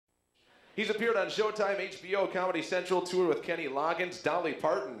He's appeared on Showtime, HBO, Comedy Central, toured with Kenny Loggins, Dolly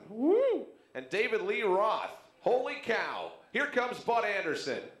Parton, woo, and David Lee Roth. Holy cow. Here comes Bud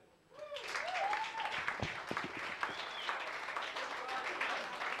Anderson.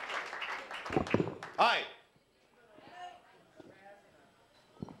 Hi.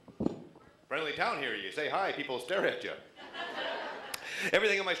 Friendly town here. You say hi, people stare at you.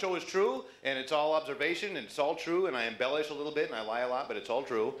 Everything on my show is true, and it's all observation, and it's all true, and I embellish a little bit, and I lie a lot, but it's all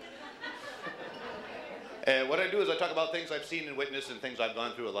true. And what I do is I talk about things I've seen and witnessed and things I've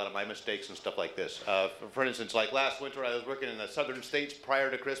gone through, a lot of my mistakes and stuff like this. For instance, like last winter, I was working in the southern states prior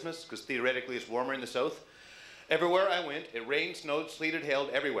to Christmas, because theoretically it's warmer in the south. Everywhere I went, it rained, snowed, sleeted,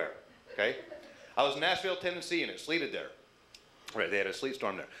 hailed, everywhere, okay? I was in Nashville, Tennessee, and it sleeted there. Right, they had a sleet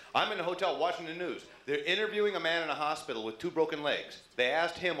storm there. I'm in a hotel watching the news. They're interviewing a man in a hospital with 2 broken legs. They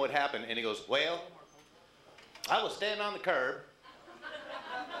asked him what happened, and he goes, well, I was standing on the curb,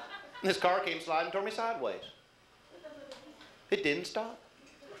 and this car came sliding toward me sideways. It didn't stop.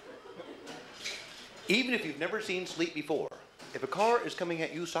 Even if you've never seen sleet before, if a car is coming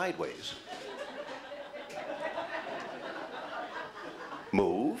at you sideways,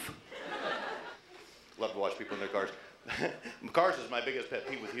 move. Love to watch people in their cars. Cars is my biggest pet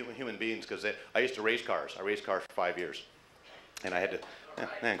peeve with human beings because I used to race cars. I raced cars for 5 years. And I had to,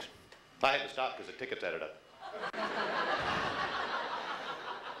 thanks. I had to stop because the tickets added up.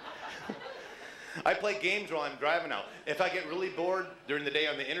 I play games while I'm driving now. If I get really bored during the day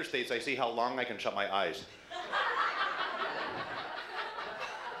on the interstates, I see how long I can shut my eyes.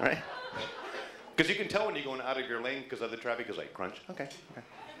 Right? Because you can tell when you're going out of your lane because other traffic is like crunch. Okay.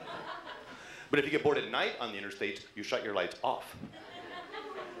 But if you get bored at night on the interstates, you shut your lights off.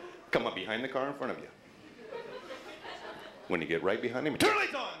 Come up behind the car in front of you. When you get right behind him, turn the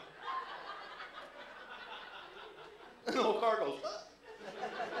lights on! And the whole car goes, ah.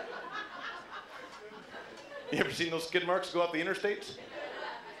 You ever seen those skid marks go up the interstates?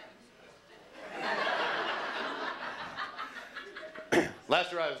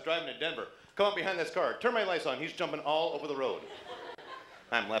 Last year I was driving to Denver. Come up behind this car, turn my lights on, he's jumping all over the road.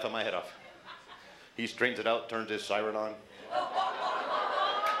 I'm laughing my head off. He straightens it out, turns his siren on.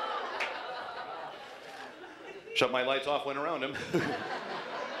 Shut my lights off, went around him.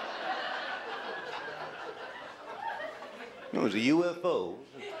 It was a UFO.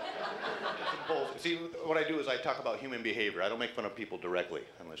 See, what I do is I talk about human behavior. I don't make fun of people directly,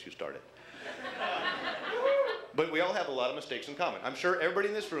 unless you start it. But we all have a lot of mistakes in common. I'm sure everybody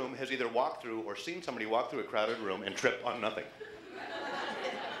in this room has either walked through or seen somebody walk through a crowded room and trip on nothing.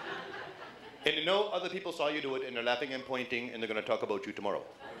 And you know other people saw you do it, and they're laughing and pointing, and they're going to talk about you tomorrow.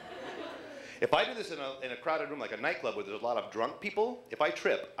 If I do this in a crowded room, like a nightclub where there's a lot of drunk people, if I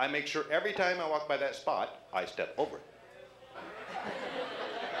trip, I make sure every time I walk by that spot, I step over it.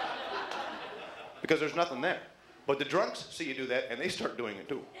 Because there's nothing there. But the drunks see you do that, and they start doing it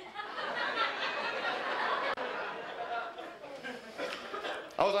too.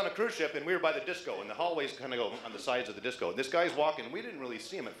 I was on a cruise ship, and we were by the disco, and the hallways kind of go on the sides of the disco. This guy's walking, and we didn't really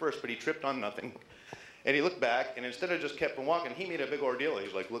see him at first, but he tripped on nothing. And he looked back, and instead of just kept on walking, he made a big ordeal.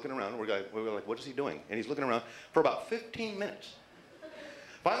 He's like looking around. We were like, what is he doing? And he's looking around for about 15 minutes.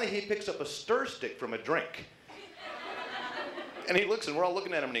 Finally, he picks up a stir stick from a drink. And he looks, and we're all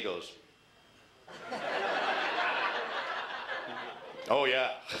looking at him, and he goes, oh,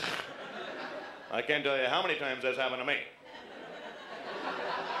 yeah. I can't tell you how many times that's happened to me.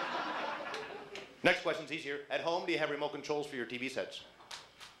 Next question's easier. At home, do you have remote controls for your TV sets?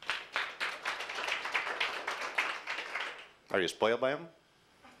 Are you spoiled by them?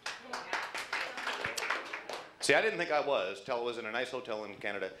 See, I didn't think I was till I was in a nice hotel in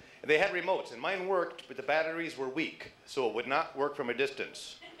Canada. They had remotes, and mine worked, but the batteries were weak, so it would not work from a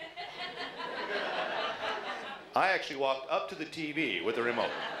distance. I actually walked up to the TV with the remote.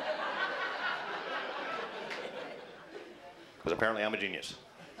 Because apparently I'm a genius.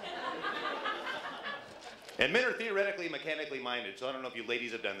 And men are theoretically mechanically minded, so I don't know if you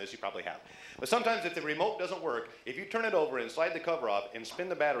ladies have done this, you probably have. But sometimes if the remote doesn't work, if you turn it over and slide the cover off and spin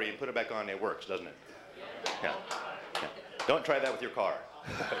the battery and put it back on, it works, doesn't it? Yeah. Don't try that with your car.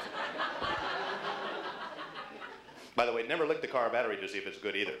 By the way, never lick the car battery to see if it's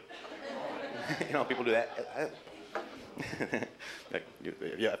good either. You know, people do that.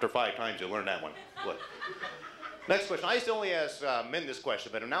 Yeah, after 5 times, you'll learn that one. What? Next question. I used to only ask men this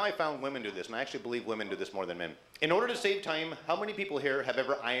question, but now I found women do this, and I actually believe women do this more than men. In order to save time, how many people here have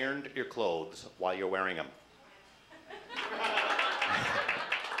ever ironed your clothes while you're wearing them?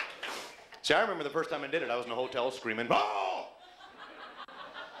 See, I remember the first time I did it, I was in a hotel screaming, "Whoa!"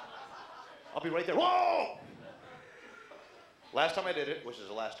 I'll be right there. Whoa! Last time I did it, which is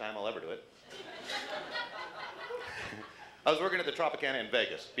the last time I'll ever do it, I was working at the Tropicana in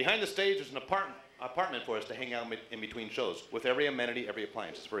Vegas. Behind the stage was an apartment for us to hang out in between shows with every amenity, every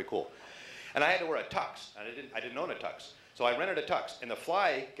appliance. It's very cool. And I had to wear a tux, and I didn't own a tux. So I rented a tux, and the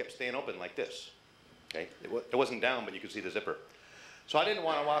fly kept staying open like this. Okay? It wasn't down, but you could see the zipper. So I didn't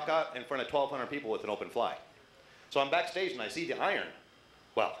want to walk out in front of 1,200 people with an open fly. So I'm backstage, and I see the iron.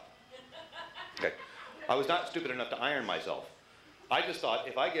 Well, okay. I was not stupid enough to iron myself. I just thought,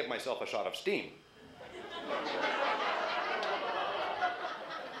 if I give myself a shot of steam,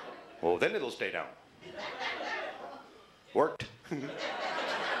 well, then it'll stay down. Worked.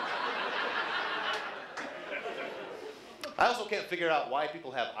 I also can't figure out why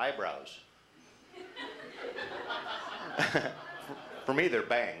people have eyebrows. For me, they're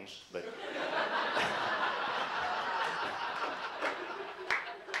bangs, but...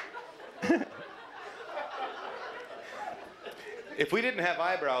 If we didn't have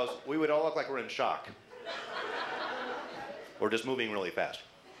eyebrows, we would all look like we're in shock. Or just moving really fast.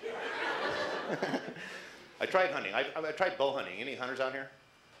 I tried hunting. I tried bow hunting. Any hunters out here?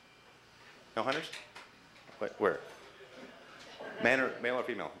 No hunters? Where? Male or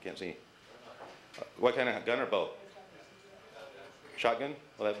female? I can't see. What kind of gun or bow? Shotgun?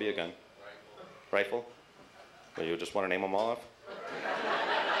 Well, that'd be a gun. Rifle? Well, you just want to name them all off?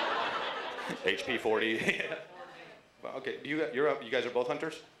 HP-40. Well, okay, you guys are both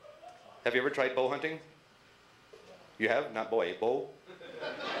hunters? Have you ever tried bow hunting? You have? Not boy, bow?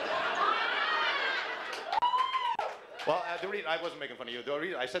 Well, the reason, I wasn't making fun of you. The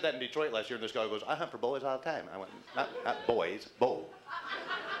reason, I said that in Detroit last year, and this guy goes, I hunt for boys all the time. I went, not boys, bow.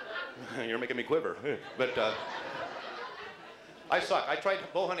 You're making me quiver. But I suck. I tried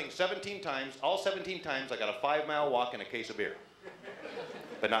bow hunting 17 times. All 17 times, I got a 5-mile walk and a case of beer.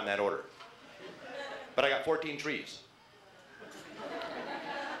 But not in that order. But I got 14 trees.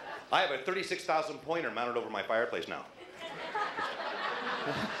 I have a 36,000 pointer mounted over my fireplace now.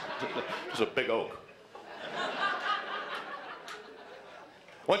 It's a big oak.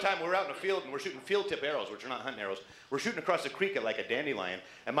 One time we were out in the field and we're shooting field tip arrows, which are not hunting arrows. We're shooting across the creek at like a dandelion,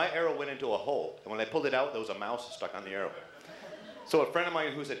 and my arrow went into a hole. And when I pulled it out, there was a mouse stuck on the arrow. So a friend of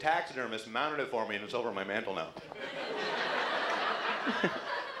mine who's a taxidermist mounted it for me, and it's over my mantle now.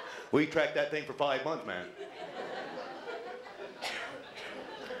 We tracked that thing for 5 months, man.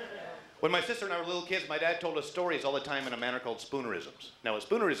 When my sister and I were little kids, my dad told us stories all the time in a manner called spoonerisms. Now, what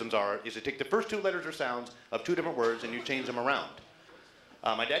spoonerisms are is you take the first 2 letters or sounds of 2 different words and you change them around.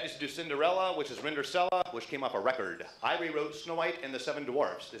 My dad used to do Cinderella, which is Rindercella, which came off a record. I rewrote Snow White and the 7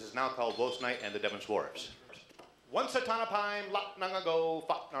 Dwarfs. This is now called Wost Night and the Devon Dwarfs. Once upon a time, lot long ago,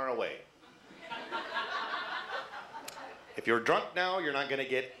 Faulkner away. If you're drunk now, you're not going to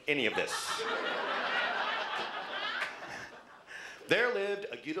get any of this. There lived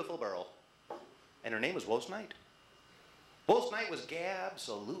a beautiful girl, and her name was Wost Night. Wost Night was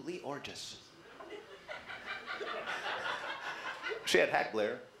absolutely gorgeous. She had hack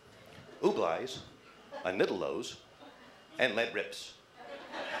glare, oogle eyes, a niddle nose, and lead rips.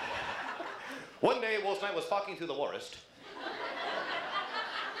 One day, Wost Night was walking through the forest,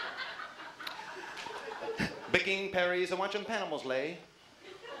 picking berries and watching panimals lay,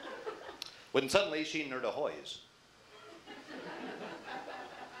 when suddenly she heard a hoys.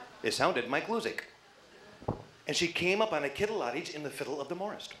 It sounded Mike Luzik, and she came up on a kittle adage in the fiddle of the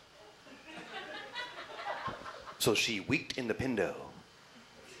morist. So she weeked in the pindo.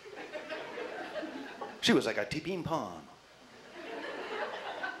 She was like a tipping palm.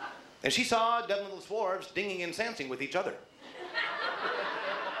 And she saw them little dwarves dinging and sancing with each other.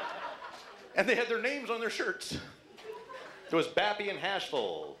 And they had their names on their shirts. There was Bappy and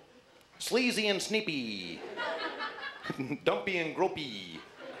Hashful, Sleazy and Sneepy, Dumpy and Gropey,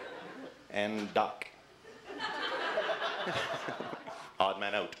 and Doc. Odd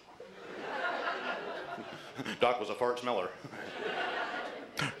man out. Doc was a fart smeller.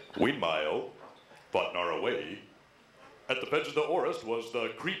 Ween mile, Faulkner away. At the edge of the forest was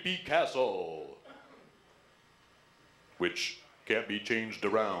the creepy castle, which can't be changed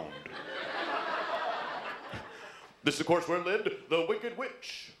around. This, of course, where lived the Wicked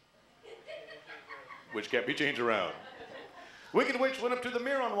Witch, which can't be changed around. Wicked Witch went up to the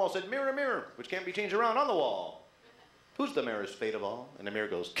mirror on the wall, said, mirror, mirror, which can't be changed around on the wall. Who's the merest fate of all? And the mirror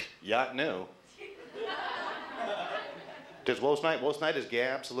goes, yacht no. Tis Wost Night. Wost Night is gay,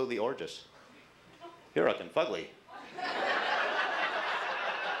 absolutely gorgeous. You're looking fugly.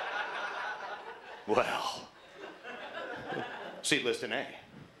 Well, seatless in A.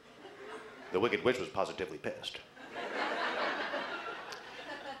 The Wicked Witch was positively pissed.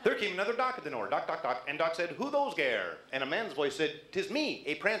 There came another Doc at the door. Doc, Doc, Doc. And Doc said, "Who those gare?" And a man's voice said, "'Tis me,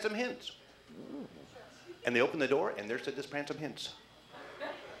 a Pransome Hints." And they opened the door, and there stood this Pransome Hints.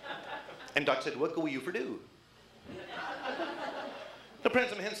 And Doc said, "What go you for do?" The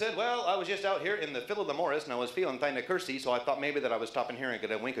Pransome Hints said, "Well, I was just out here in the fill of the Morris, and I was feeling kind of cursy, so I thought maybe that I was stopping here and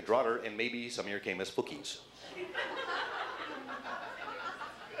get a wink of draughter, and maybe some of you came as fookies."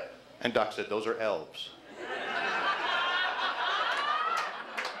 And Doc said, "Those are elves."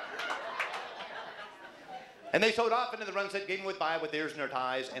 And they sewed off into the Runset, gave them with by with ears in their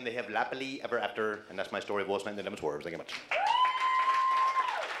ties, and they have happily ever after. And that's my story of Wolf's Men and Demons Worms. Thank you much.